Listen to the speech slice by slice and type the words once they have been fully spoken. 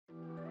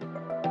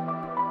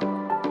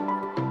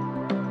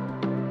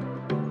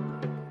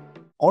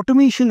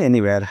Automation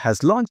Anywhere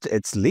has launched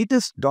its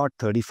latest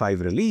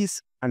 .35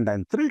 release, and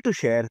I'm thrilled to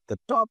share the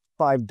top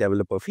 5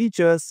 developer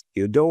features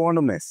you don't want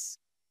to miss.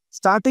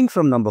 Starting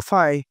from number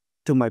 5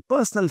 to my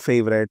personal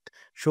favorite,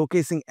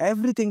 showcasing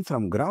everything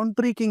from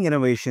groundbreaking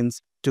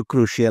innovations to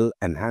crucial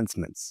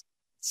enhancements.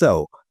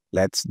 So,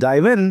 let's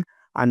dive in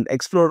and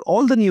explore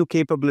all the new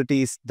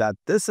capabilities that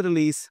this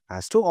release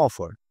has to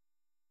offer.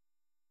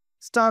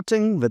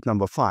 Starting with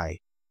number 5,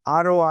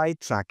 ROI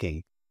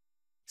Tracking.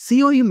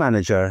 COE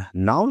Manager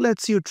now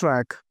lets you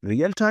track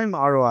real-time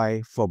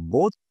ROI for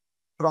both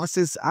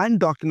process and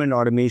document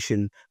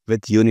automation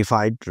with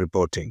unified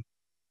reporting.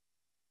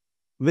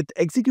 With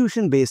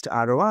execution-based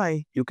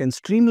ROI, you can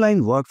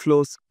streamline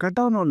workflows, cut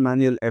down on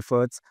manual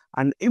efforts,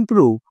 and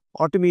improve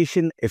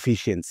automation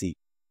efficiency.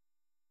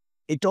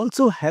 It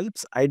also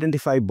helps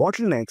identify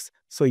bottlenecks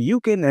so you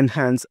can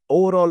enhance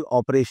overall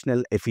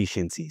operational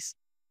efficiencies.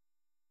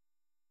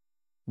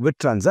 With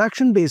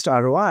transaction-based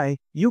ROI,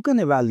 you can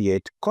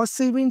evaluate cost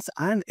savings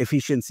and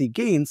efficiency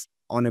gains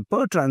on a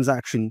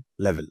per-transaction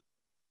level.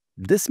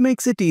 This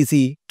makes it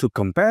easy to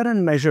compare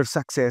and measure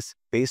success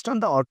based on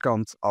the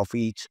outcomes of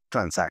each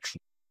transaction.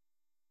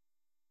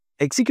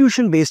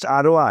 Execution-based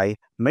ROI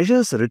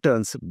measures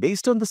returns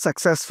based on the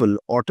successful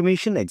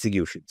automation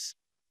executions.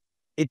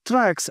 It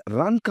tracks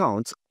run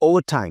counts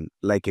over time,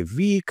 like a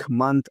week,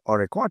 month,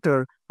 or a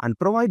quarter, and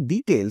provides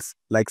details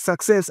like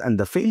success and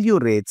the failure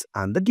rates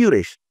and the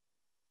duration.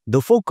 The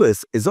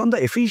focus is on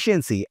the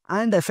efficiency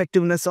and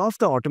effectiveness of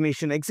the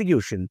automation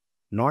execution,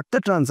 not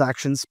the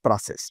transactions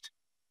processed.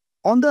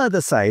 On the other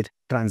side,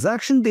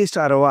 transaction-based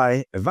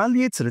ROI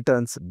evaluates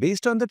returns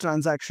based on the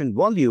transaction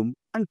volume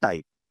and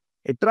type.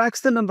 It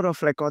tracks the number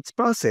of records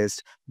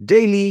processed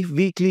daily,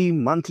 weekly,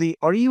 monthly,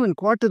 or even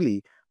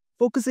quarterly,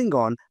 focusing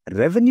on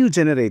revenue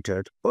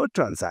generated per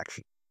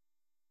transaction.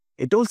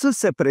 It also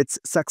separates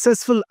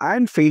successful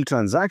and failed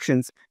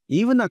transactions,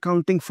 even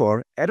accounting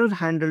for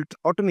error-handled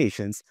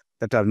automations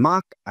that are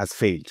marked as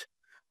failed.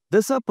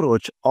 This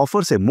approach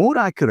offers a more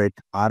accurate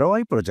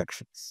ROI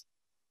projections.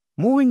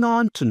 Moving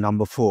on to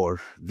number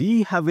 4,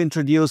 we have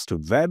introduced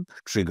web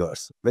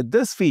triggers. With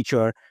this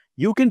feature,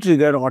 you can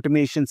trigger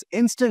automations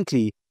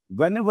instantly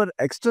whenever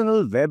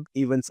external web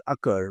events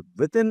occur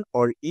within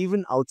or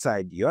even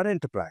outside your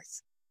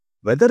enterprise.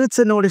 Whether it's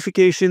a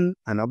notification,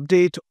 an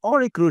update,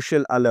 or a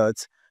crucial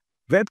alert,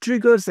 web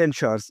triggers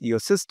ensures your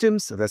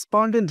systems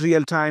respond in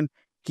real time,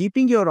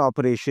 keeping your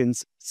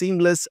operations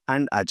seamless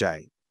and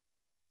agile.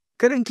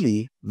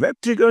 Currently, web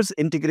triggers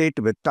integrate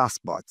with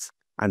taskbots,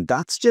 and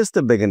that's just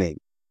the beginning.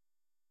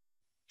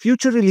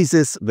 Future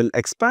releases will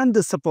expand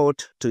the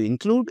support to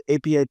include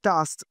API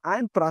tasks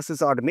and process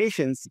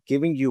automations,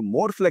 giving you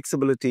more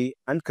flexibility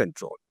and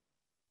control.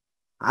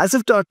 As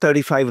of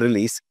 .35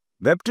 release,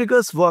 web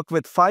triggers work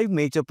with 5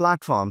 major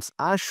platforms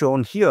as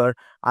shown here,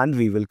 and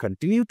we will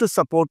continue to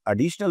support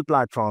additional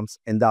platforms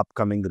in the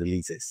upcoming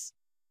releases.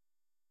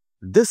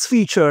 This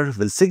feature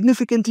will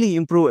significantly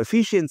improve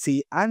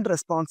efficiency and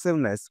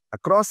responsiveness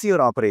across your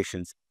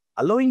operations,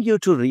 allowing you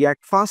to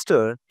react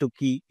faster to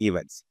key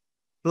events.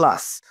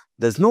 Plus,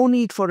 there's no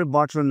need for a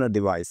bot runner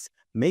device,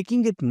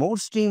 making it more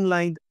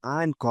streamlined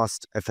and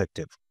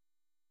cost-effective.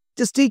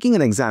 Just taking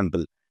an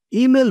example,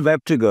 email web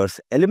triggers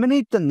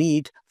eliminate the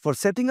need for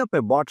setting up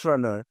a bot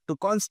runner to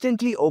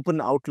constantly open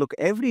Outlook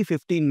every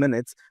 15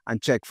 minutes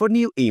and check for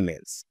new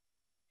emails.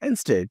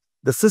 Instead,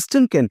 the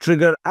system can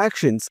trigger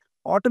actions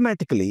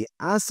automatically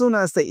as soon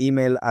as the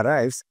email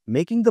arrives,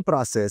 making the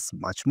process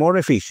much more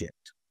efficient.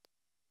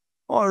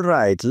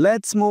 Alright,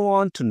 let's move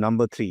on to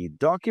number 3,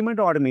 document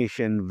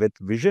automation with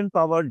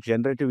vision-powered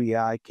generative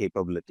AI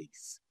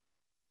capabilities.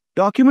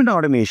 Document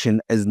automation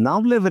is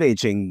now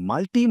leveraging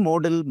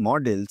multimodal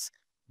models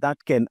that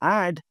can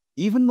add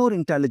even more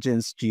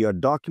intelligence to your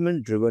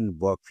document-driven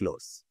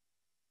workflows.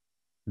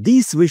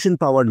 These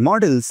vision-powered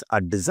models are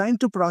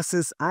designed to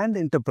process and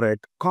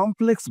interpret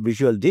complex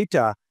visual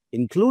data,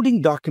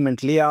 including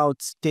document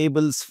layouts,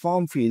 tables,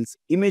 form fields,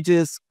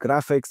 images,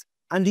 graphics,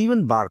 and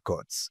even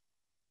barcodes.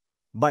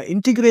 By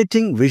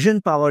integrating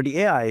vision-powered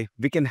AI,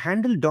 we can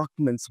handle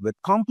documents with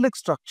complex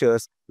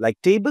structures like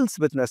tables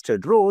with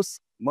nested rows,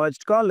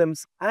 merged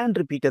columns, and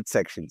repeated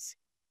sections,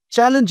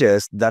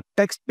 challenges that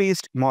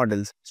text-based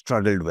models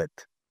struggled with.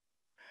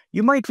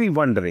 You might be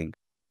wondering,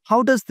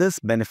 how does this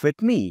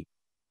benefit me?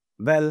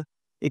 Well,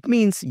 it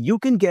means you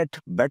can get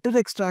better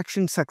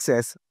extraction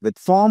success with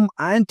form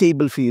and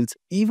table fields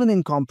even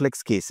in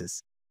complex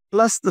cases,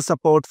 plus the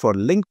support for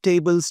linked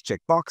tables,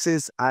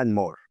 checkboxes, and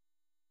more.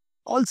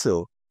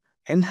 Also,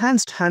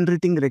 enhanced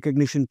handwriting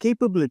recognition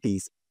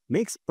capabilities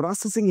makes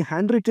processing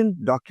handwritten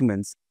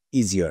documents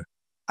easier,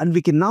 and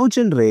we can now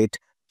generate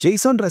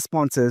JSON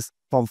responses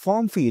from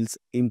form fields,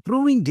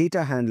 improving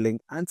data handling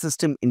and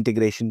system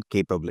integration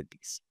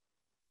capabilities.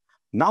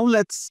 Now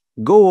let's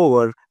go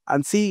over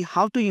and see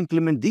how to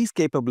implement these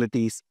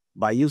capabilities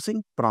by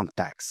using prompt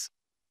tags.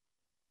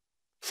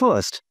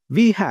 First,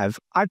 we have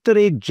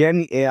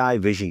 @Gen AI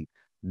Vision.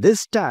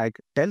 This tag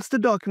tells the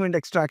document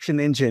extraction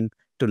engine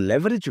to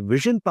leverage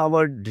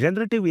vision-powered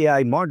generative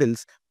AI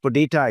models for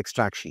data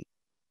extraction.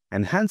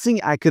 enhancing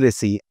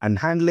accuracy and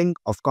handling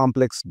of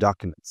complex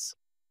documents.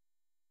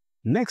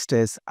 Next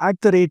is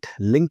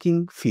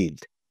 @linking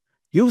field.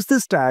 Use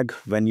this tag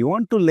when you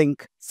want to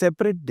link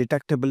separate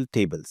detectable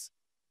tables.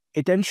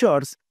 It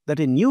ensures that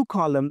a new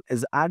column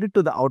is added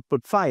to the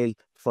output file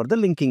for the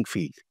linking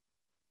field.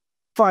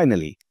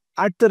 Finally,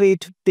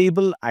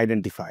 @table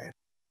identifier.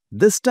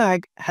 This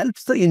tag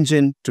helps the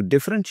engine to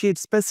differentiate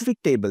specific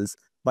tables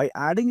by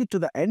adding it to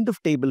the end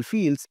of table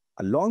fields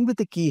along with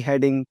the key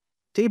heading,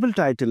 table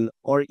title,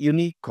 or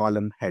unique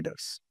column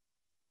headers.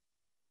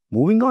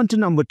 Moving on to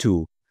number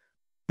 2,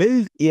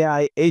 build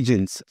AI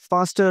agents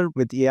faster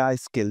with AI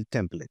skill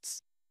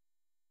templates.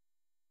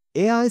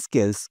 AI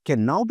skills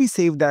can now be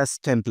saved as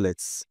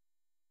templates,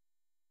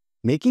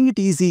 making it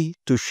easy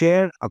to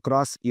share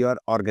across your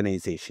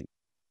organization.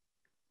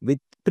 With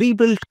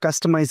pre-built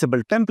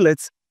customizable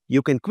templates,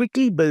 you can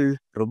quickly build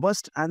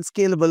robust and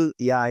scalable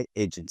AI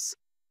agents,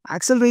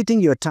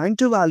 accelerating your time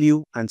to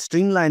value and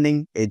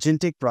streamlining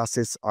agentic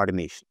process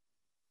automation.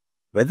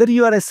 Whether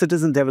you are a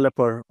citizen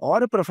developer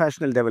or a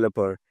professional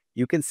developer,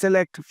 you can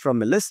select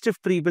from a list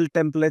of pre-built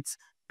templates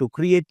to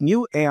create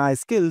new AI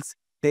skills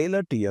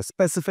tailored to your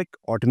specific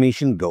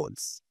automation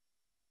goals.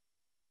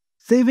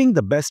 Saving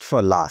the best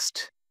for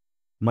last.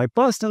 My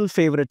personal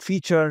favorite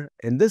feature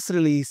in this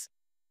release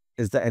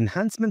is the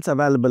enhancements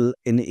available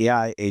in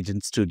AI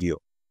Agent Studio.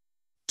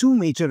 Two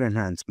major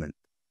enhancements.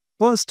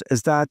 First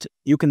is that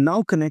you can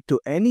now connect to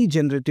any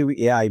generative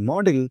AI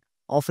model,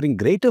 offering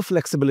greater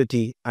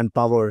flexibility and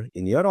power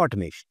in your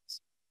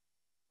automations.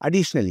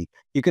 Additionally,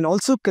 you can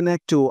also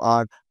connect to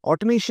our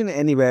Automation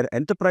Anywhere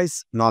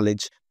Enterprise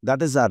Knowledge,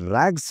 that is our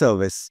RAG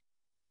service,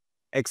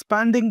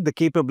 expanding the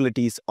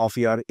capabilities of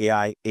your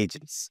AI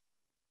agents.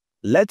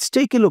 Let's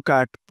take a look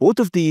at both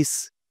of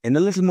these in a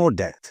little more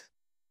depth.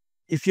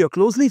 If you're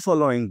closely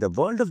following the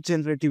world of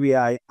generative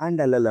AI and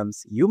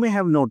LLMs, you may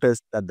have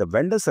noticed that the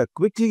vendors are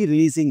quickly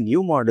releasing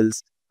new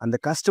models and the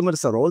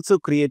customers are also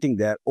creating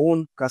their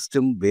own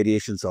custom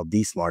variations of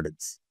these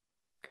models.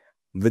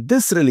 With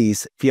this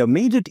release, we have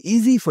made it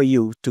easy for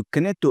you to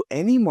connect to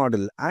any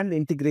model and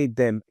integrate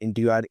them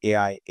into your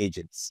AI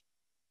agents.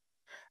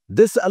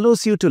 This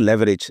allows you to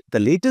leverage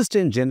the latest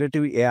in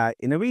generative AI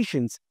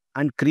innovations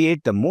and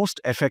create the most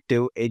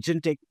effective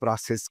agentic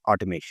process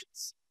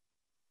automations.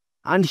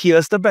 And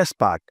here's the best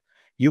part.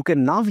 You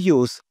can now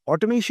use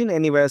Automation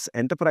Anywhere's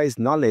Enterprise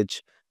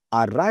Knowledge,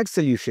 our RAG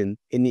solution,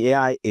 in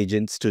AI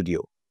Agent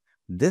Studio.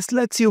 This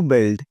lets you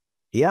build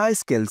AI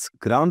skills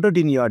grounded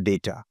in your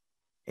data.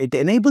 It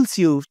enables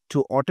you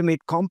to automate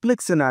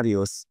complex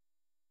scenarios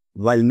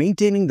while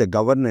maintaining the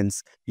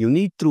governance you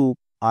need through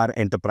our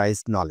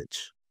enterprise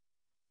knowledge.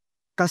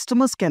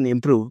 Customers can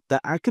improve the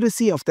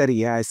accuracy of their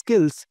AI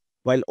skills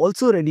while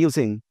also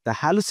reducing the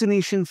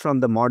hallucination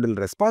from the model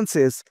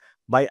responses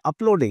by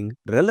uploading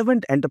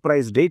relevant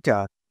enterprise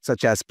data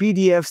such as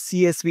PDFs,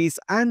 CSVs,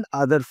 and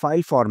other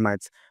file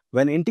formats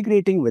when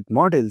integrating with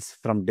models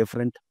from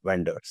different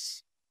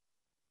vendors.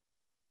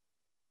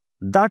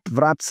 That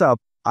wraps up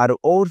our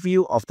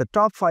overview of the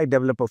top 5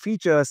 developer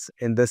features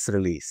in this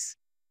release.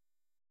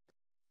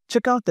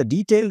 Check out the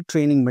detailed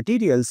training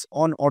materials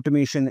on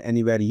Automation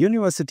Anywhere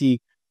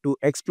University to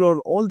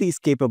explore all these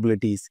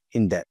capabilities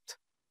in depth.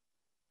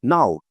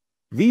 Now,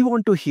 we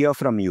want to hear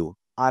from you,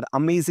 our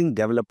amazing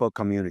developer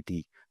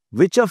community.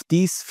 Which of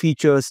these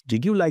features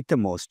did you like the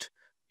most?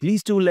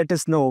 Please do let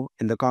us know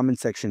in the comment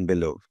section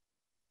below.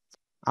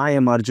 I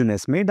am Arjun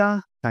S.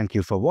 Meda. Thank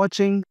you for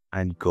watching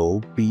and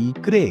go be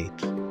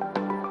great.